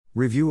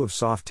Review of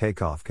Soft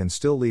Takeoff Can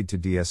Still Lead to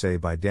DSA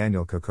by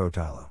Daniel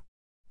Kokotajlo.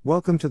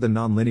 Welcome to the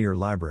Nonlinear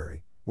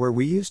Library, where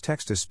we use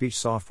text-to-speech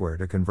software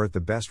to convert the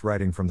best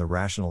writing from the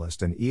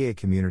Rationalist and EA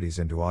communities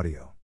into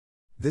audio.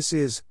 This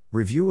is,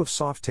 Review of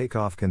Soft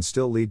Takeoff Can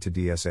Still Lead to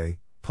DSA,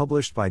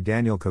 published by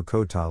Daniel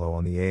Kokotajlo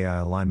on the AI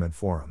Alignment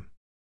Forum.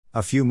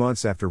 A few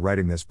months after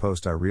writing this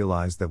post, I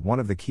realized that one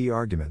of the key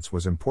arguments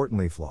was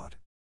importantly flawed.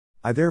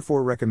 I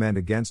therefore recommend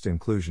against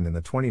inclusion in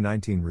the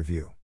 2019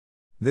 review.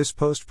 This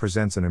post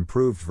presents an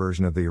improved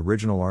version of the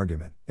original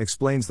argument,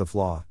 explains the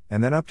flaw,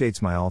 and then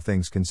updates my all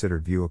things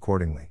considered view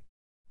accordingly.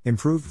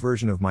 Improved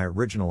version of my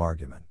original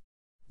argument.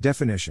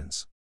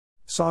 Definitions.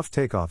 Soft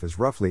takeoff is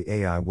roughly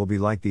AI will be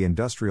like the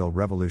Industrial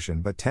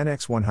Revolution but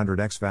 10x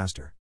 100x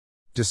faster.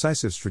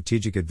 Decisive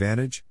Strategic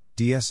Advantage,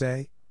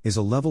 DSA, is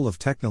a level of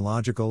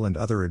technological and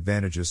other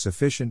advantages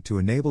sufficient to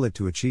enable it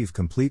to achieve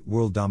complete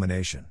world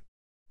domination.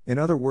 In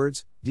other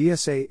words,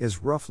 DSA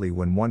is roughly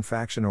when one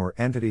faction or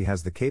entity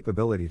has the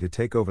capability to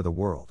take over the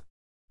world.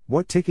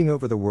 What taking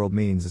over the world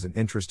means is an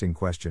interesting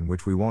question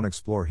which we won't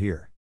explore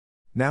here.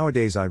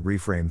 Nowadays I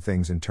reframe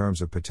things in terms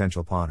of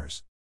potential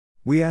PONRs.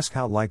 We ask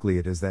how likely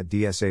it is that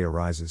DSA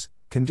arises,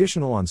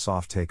 conditional on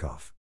soft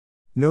takeoff.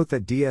 Note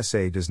that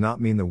DSA does not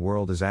mean the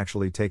world is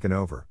actually taken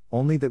over,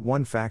 only that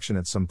one faction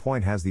at some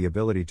point has the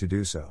ability to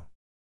do so.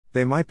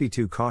 They might be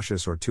too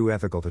cautious or too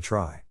ethical to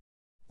try.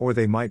 Or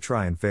they might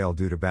try and fail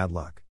due to bad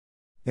luck.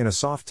 In a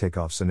soft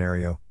takeoff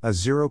scenario, a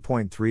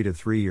 0.3 to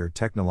 3 year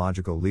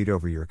technological lead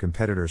over your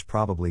competitors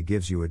probably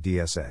gives you a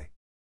DSA.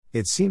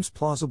 It seems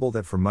plausible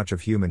that for much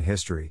of human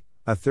history,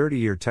 a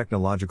 30-year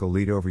technological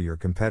lead over your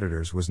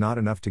competitors was not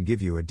enough to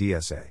give you a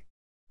DSA.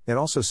 It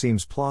also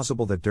seems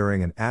plausible that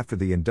during and after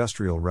the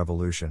Industrial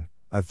Revolution,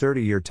 a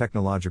 30-year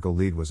technological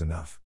lead was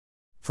enough.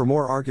 For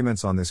more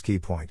arguments on this key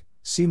point,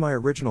 see my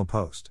original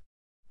post.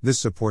 This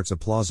supports a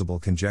plausible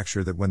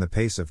conjecture that when the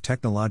pace of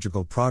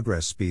technological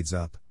progress speeds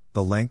up,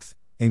 the length,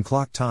 in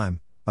clock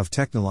time, of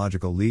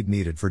technological lead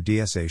needed for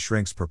DSA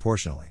shrinks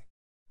proportionally.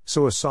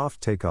 So a soft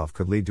takeoff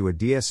could lead to a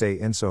DSA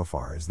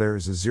insofar as there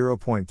is a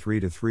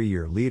 0.3 to 3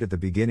 year lead at the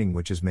beginning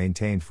which is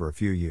maintained for a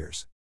few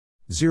years.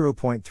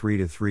 0.3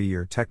 to 3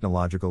 year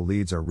technological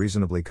leads are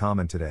reasonably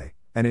common today,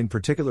 and in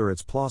particular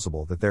it's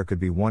plausible that there could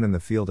be one in the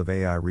field of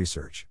AI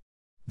research.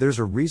 There's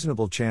a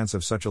reasonable chance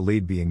of such a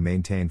lead being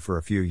maintained for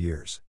a few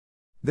years.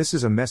 This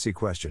is a messy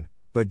question,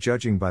 but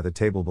judging by the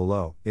table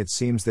below, it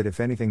seems that if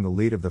anything the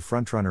lead of the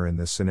frontrunner in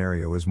this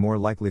scenario is more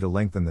likely to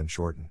lengthen than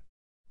shorten.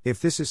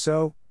 If this is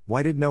so,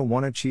 why did no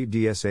one achieve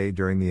DSA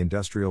during the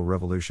Industrial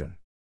Revolution?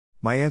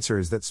 My answer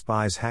is that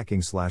spies,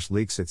 hacking /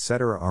 leaks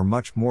etc. are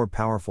much more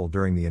powerful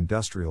during the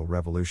Industrial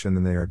Revolution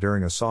than they are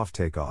during a soft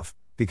takeoff,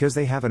 because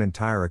they have an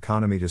entire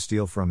economy to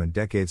steal from and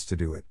decades to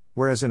do it,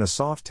 whereas in a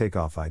soft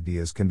takeoff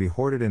ideas can be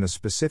hoarded in a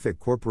specific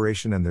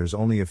corporation and there's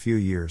only a few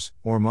years,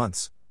 or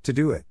months, to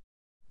do it.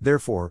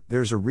 Therefore,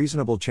 there's a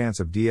reasonable chance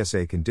of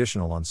DSA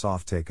conditional on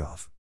soft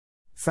takeoff.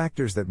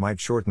 Factors that might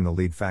shorten the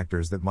lead,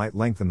 factors that might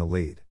lengthen the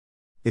lead.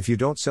 If you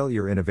don't sell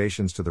your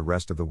innovations to the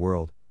rest of the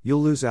world,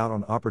 you'll lose out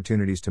on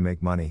opportunities to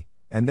make money,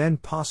 and then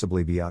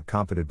possibly be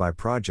outcompeted by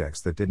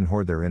projects that didn't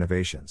hoard their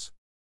innovations.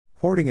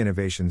 Hoarding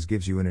innovations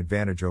gives you an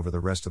advantage over the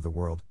rest of the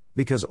world,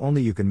 because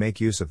only you can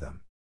make use of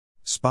them.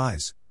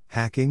 Spies,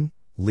 hacking,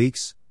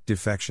 leaks,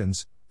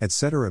 defections,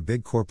 etc.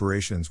 Big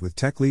corporations with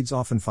tech leads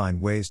often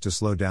find ways to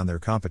slow down their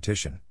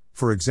competition,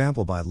 for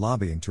example by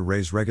lobbying to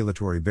raise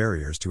regulatory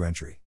barriers to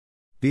entry.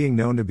 Being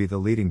known to be the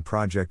leading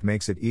project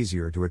makes it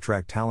easier to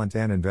attract talent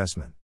and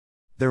investment.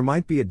 There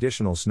might be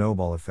additional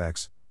snowball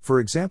effects, for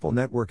example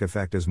network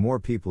effect as more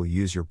people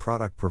use your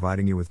product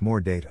providing you with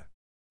more data.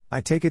 I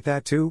take it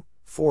that 2,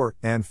 4,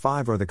 and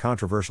 5 are the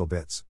controversial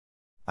bits.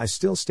 I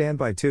still stand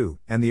by 2,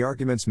 and the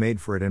arguments made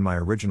for it in my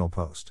original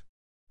post.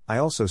 I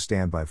also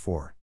stand by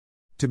 4.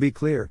 To be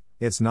clear,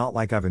 it's not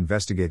like I've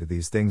investigated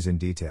these things in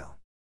detail.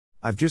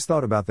 I've just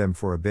thought about them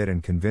for a bit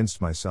and convinced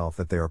myself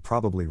that they are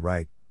probably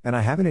right, and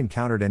I haven't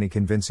encountered any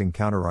convincing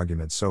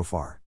counterarguments so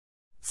far.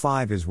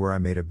 5 is where I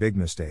made a big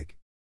mistake.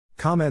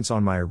 Comments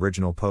on my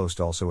original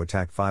post also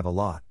attack 5 a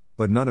lot,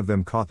 but none of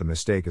them caught the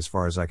mistake as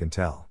far as I can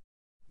tell.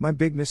 My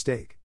big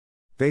mistake.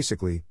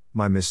 Basically,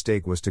 my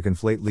mistake was to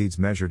conflate leads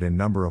measured in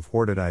number of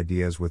hoarded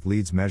ideas with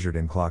leads measured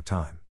in clock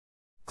time.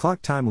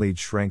 Clock time leads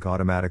shrink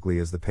automatically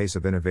as the pace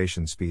of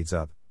innovation speeds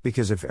up,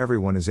 because if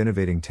everyone is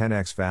innovating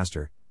 10x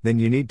faster, then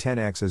you need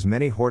 10x as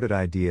many hoarded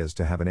ideas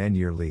to have an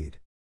n-year lead.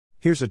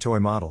 Here's a toy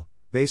model,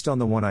 based on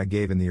the one I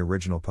gave in the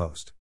original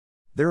post.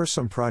 There are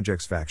some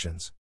projects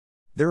factions.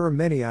 There are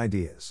many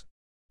ideas.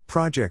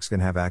 Projects can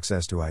have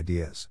access to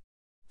ideas.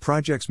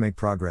 Projects make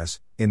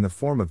progress, in the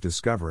form of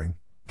discovering,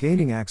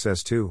 gaining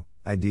access to,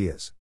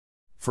 ideas.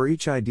 For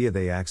each idea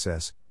they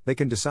access, they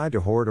can decide to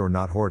hoard or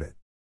not hoard it.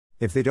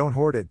 If they don't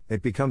hoard it,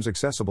 it becomes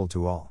accessible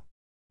to all.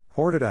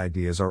 Hoarded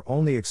ideas are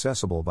only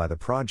accessible by the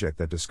project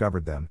that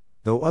discovered them,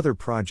 though other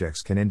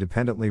projects can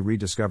independently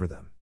rediscover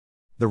them.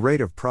 The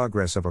rate of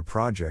progress of a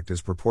project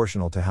is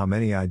proportional to how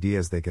many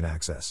ideas they can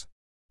access.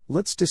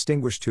 Let's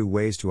distinguish 2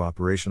 ways to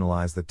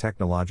operationalize the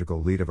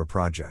technological lead of a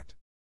project.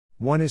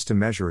 One is to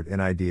measure it in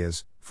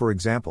ideas, For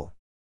example,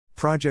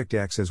 Project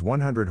X has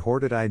 100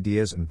 hoarded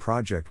ideas and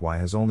Project Y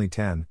has only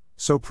 10,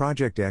 so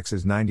Project X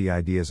is 90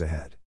 ideas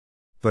ahead.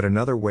 But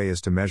another way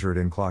is to measure it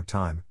in clock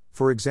time.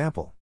 For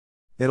example,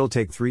 it'll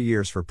take 3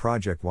 years for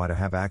Project Y to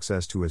have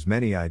access to as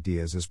many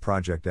ideas as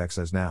Project X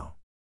has now.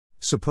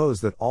 Suppose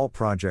that all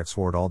projects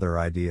hoard all their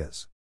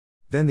ideas.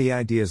 Then the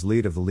ideas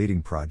lead of the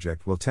leading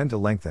project will tend to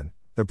lengthen.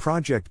 The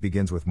project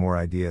begins with more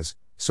ideas,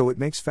 so it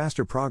makes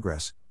faster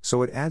progress,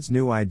 so it adds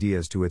new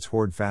ideas to its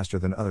hoard faster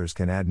than others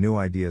can add new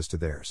ideas to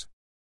theirs.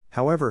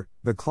 However,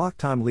 the clock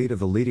time lead of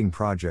the leading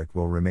project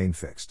will remain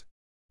fixed.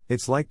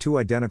 It's like two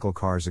identical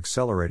cars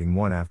accelerating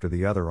one after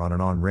the other on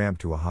an on-ramp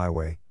to a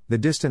highway. The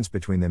distance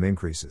between them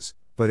increases,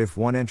 but if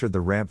one entered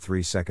the ramp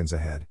 3 seconds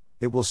ahead,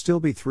 it will still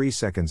be 3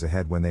 seconds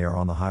ahead when they are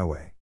on the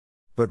highway.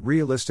 But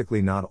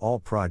realistically, not all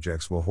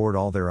projects will hoard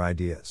all their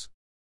ideas.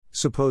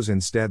 Suppose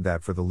instead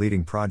that for the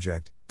leading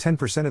project,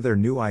 10% of their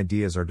new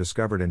ideas are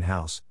discovered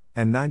in-house,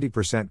 and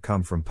 90%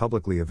 come from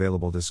publicly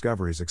available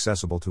discoveries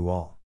accessible to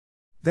all.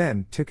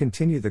 Then, to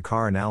continue the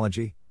car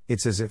analogy,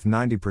 it's as if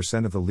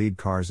 90% of the lead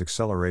car's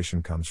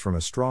acceleration comes from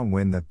a strong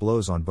wind that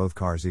blows on both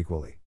cars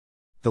equally.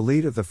 The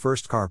lead of the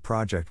first car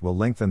project will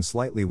lengthen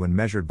slightly when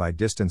measured by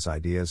distance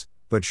ideas,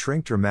 but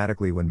shrink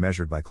dramatically when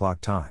measured by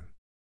clock time.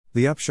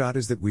 The upshot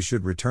is that we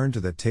should return to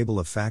that table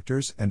of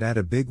factors and add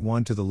a big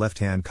 1 to the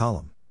left-hand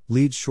column.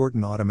 Leads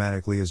shorten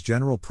automatically as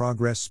general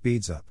progress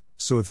speeds up,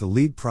 so if the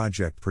lead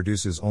project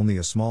produces only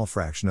a small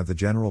fraction of the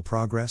general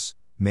progress,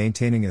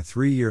 maintaining a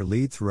 3-year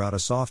lead throughout a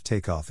soft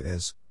takeoff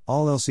is,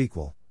 all else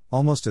equal,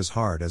 almost as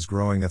hard as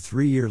growing a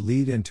 3-year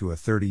lead into a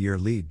 30-year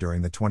lead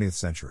during the 20th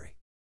century.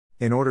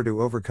 In order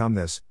to overcome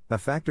this, the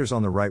factors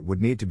on the right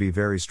would need to be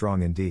very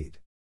strong indeed.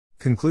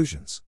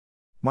 Conclusions.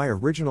 My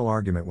original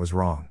argument was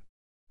wrong.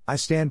 I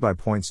stand by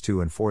points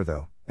 2 and 4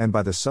 though, and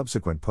by the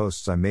subsequent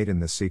posts I made in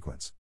this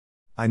sequence.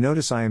 I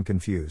notice I am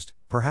confused,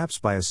 perhaps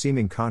by a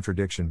seeming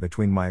contradiction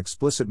between my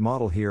explicit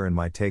model here and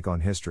my take on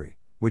history,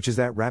 which is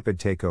that rapid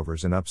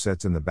takeovers and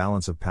upsets in the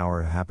balance of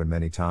power have happened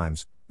many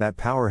times, that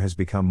power has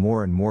become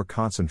more and more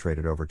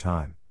concentrated over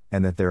time,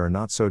 and that there are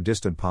not so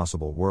distant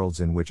possible worlds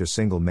in which a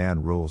single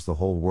man rules the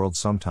whole world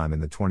sometime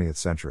in the 20th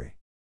century.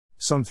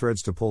 Some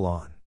threads to pull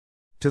on.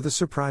 To the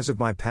surprise of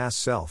my past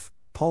self,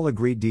 Paul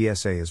agreed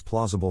DSA is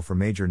plausible for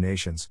major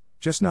nations,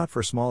 just not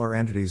for smaller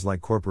entities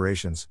like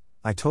corporations.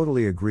 I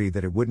totally agree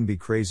that it wouldn't be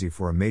crazy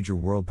for a major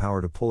world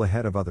power to pull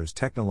ahead of others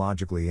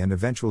technologically and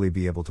eventually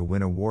be able to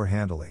win a war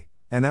handily,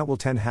 and that will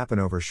tend to happen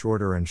over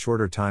shorter and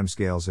shorter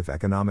timescales if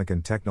economic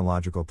and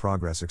technological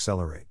progress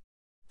accelerate.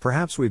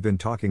 Perhaps we've been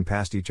talking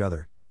past each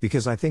other,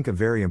 because I think a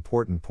very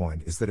important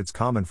point is that it's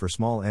common for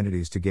small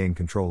entities to gain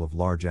control of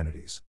large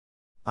entities.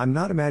 I'm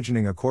not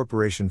imagining a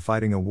corporation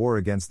fighting a war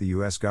against the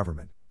US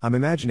government. I'm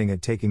imagining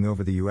it taking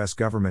over the US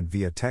government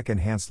via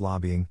tech-enhanced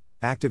lobbying,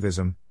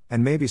 activism,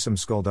 and maybe some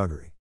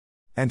skullduggery.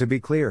 And to be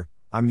clear,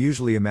 I'm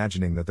usually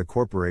imagining that the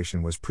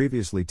corporation was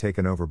previously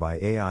taken over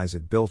by AIs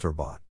it built or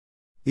bought.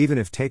 Even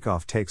if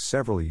takeoff takes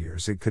several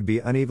years, it could be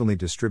unevenly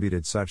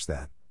distributed such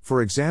that,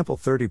 for example,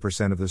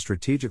 30% of the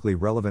strategically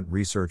relevant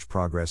research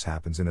progress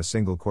happens in a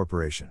single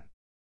corporation.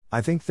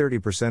 I think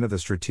 30% of the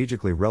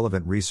strategically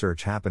relevant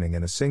research happening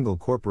in a single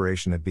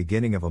corporation at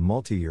beginning of a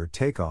multi-year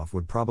takeoff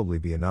would probably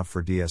be enough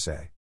for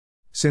DSA.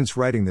 Since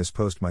writing this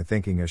post, my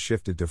thinking has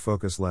shifted to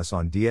focus less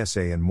on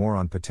DSA and more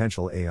on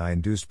potential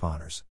AI-induced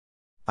PONRs.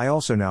 I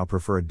also now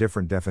prefer a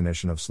different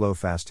definition of slow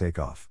fast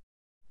takeoff.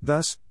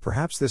 Thus,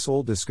 perhaps this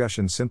old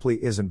discussion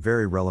simply isn't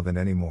very relevant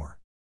anymore.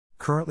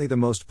 Currently the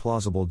most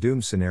plausible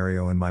doom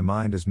scenario in my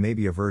mind is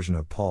maybe a version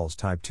of Paul's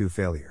Type 2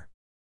 failure.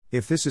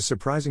 If this is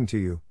surprising to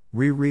you,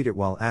 reread it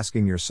while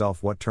asking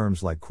yourself what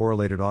terms like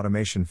correlated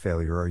automation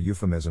failure are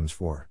euphemisms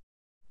for.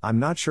 I'm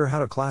not sure how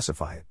to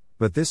classify it,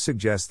 but this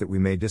suggests that we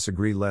may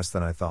disagree less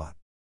than I thought.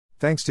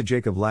 Thanks to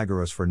Jacob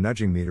Lagaros for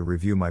nudging me to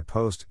review my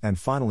post and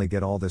finally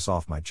get all this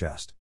off my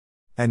chest.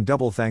 And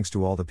double thanks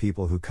to all the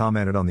people who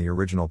commented on the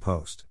original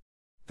post.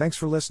 Thanks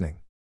for listening.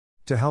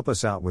 To help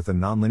us out with the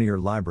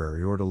Nonlinear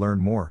Library or to learn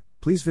more,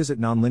 please visit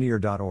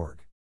nonlinear.org.